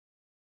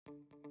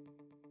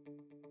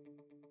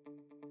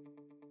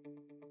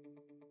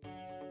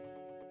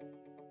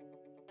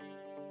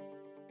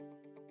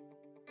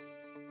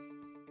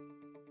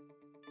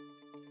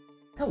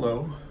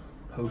Hello,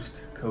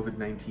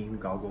 post-COVID-19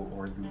 goggle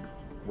or loop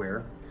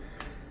wear.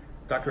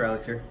 Dr.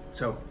 Alex here.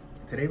 So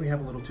today we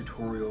have a little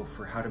tutorial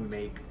for how to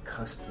make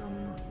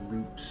custom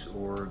loupes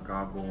or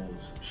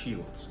goggles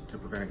shields to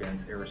prevent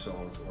against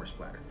aerosols or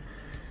splatter.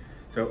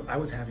 So I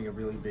was having a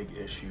really big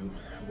issue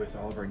with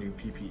all of our new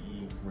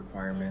PPE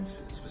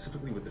requirements,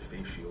 specifically with the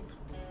face shield.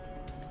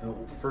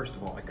 First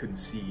of all, I couldn't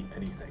see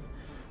anything.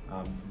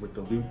 With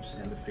the loupes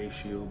and the face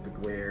shield, the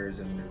glares,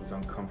 and it was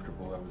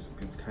uncomfortable. It was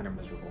kind of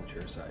miserable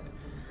chairside.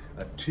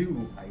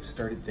 Two, I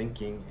started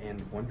thinking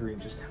and wondering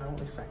just how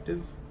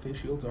effective face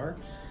shields are.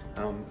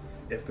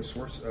 If the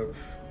source of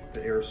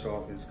the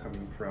aerosol is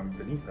coming from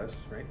beneath us,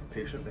 right, the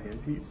patient, the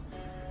handpiece,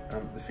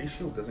 the face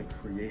shield doesn't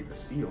create a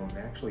seal,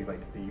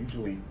 and they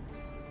usually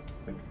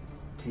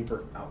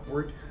taper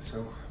outward.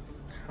 So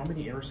how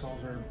many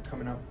aerosols are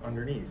coming up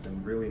underneath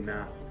and really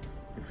not?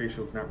 The face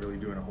shield's not really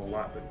doing a whole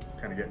lot, but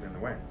kind of getting in the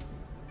way.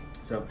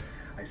 So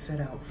I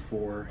set out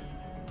for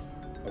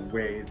a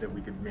way that we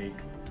could make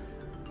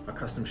a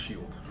custom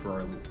shield for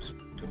our loupes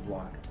to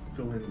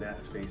fill in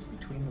that space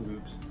between the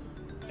loupes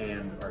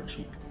and our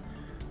cheek.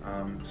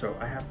 So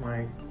I have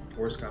my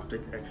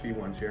oroscopic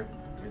XV1s here,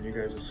 and you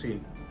guys will see.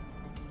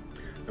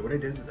 So what I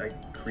did is I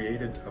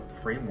created a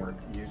framework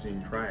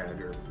using triad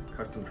or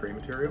custom tray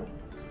material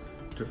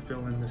to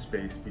fill in the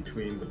space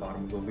between the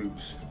bottom of the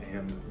loupes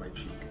and my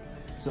cheek.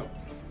 So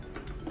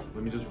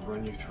let me just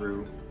run you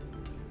through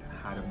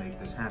how to make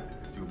this happen,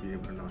 because you'll be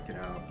able to knock it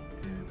out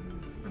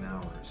in an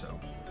hour or so.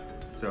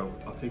 So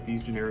I'll take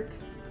these generic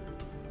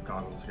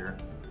goggles here.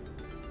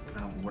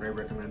 What I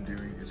recommend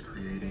doing is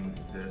creating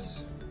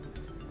this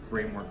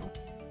framework.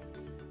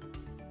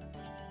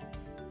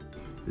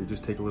 You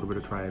just take a little bit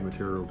of triad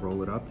material,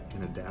 roll it up,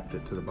 and adapt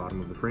it to the bottom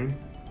of the frame,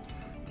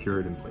 cure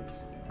it in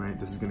place, right?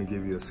 This is going to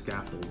give you a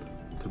scaffold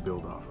to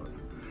build off of.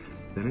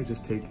 Then I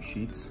just take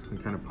sheets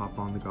and kind of pop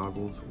on the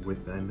goggles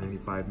with the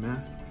N95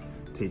 mask,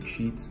 take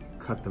sheets,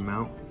 cut them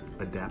out,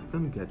 adapt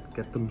them,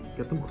 get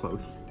them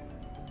close,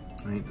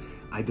 right?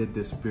 I did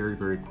this very,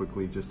 very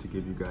quickly just to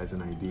give you guys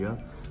an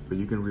idea, but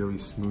you can really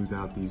smooth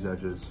out these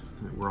edges.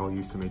 We're all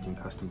used to making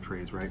custom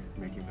trays, right?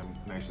 Making them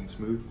nice and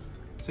smooth.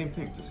 Same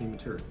thing, it's the same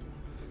material.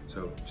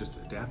 So just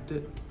adapt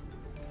it,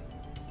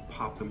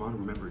 pop them on.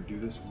 Remember, do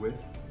this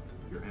with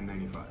your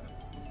N95.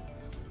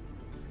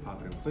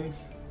 Pop it in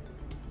place,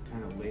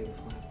 kind of lay the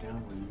flap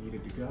down where you need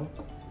it to go,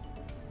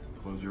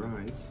 close your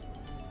eyes,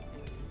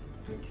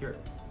 and cure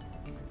it.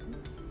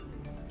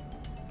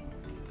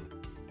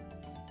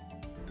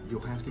 You'll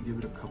have to give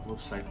it a couple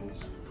of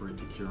cycles for it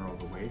to cure all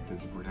the way,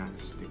 because we're not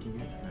sticking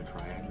it in a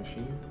triad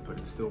machine, but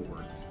it still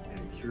works, and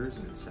it cures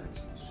and it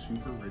sets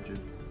super rigid,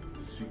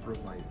 super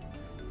light.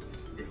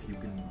 If you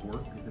can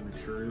work the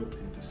material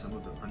into some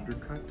of the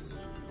undercuts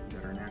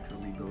that are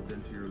naturally built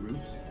into your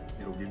loupes,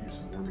 it'll give you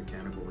some more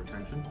mechanical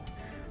retention.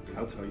 But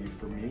I'll tell you,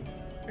 for me,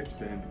 it's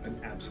been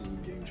an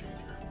absolute game changer.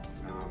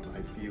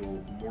 I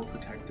feel more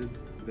protected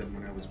than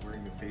when I was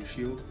wearing the face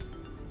shield,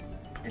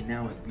 and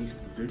now at least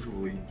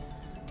visually,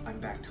 I'm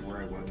back to where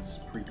I was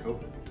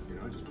pre-COVID. You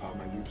know, I just pop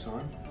my loupes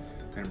on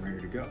and I'm ready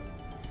to go.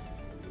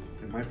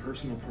 And my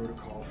personal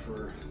protocol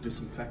for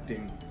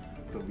disinfecting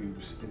the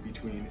loupes in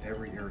between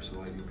every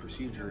aerosolizing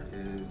procedure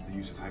is the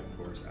use of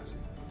hypochlorous acid.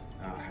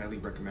 I highly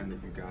recommend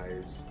that you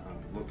guys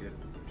look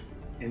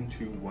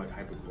into what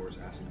hypochlorous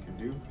acid can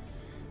do.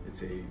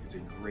 It's a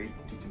great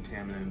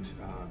decontaminant.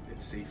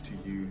 It's safe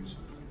to use,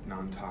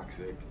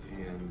 non-toxic,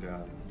 and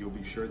you'll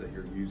be sure that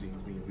you're using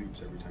clean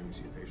loupes every time you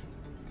see a patient.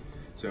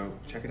 So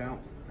check it out.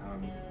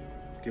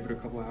 Give it a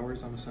couple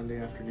hours on a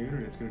Sunday afternoon,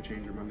 and it's going to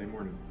change your Monday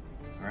morning.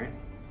 All right,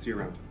 see you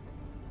around.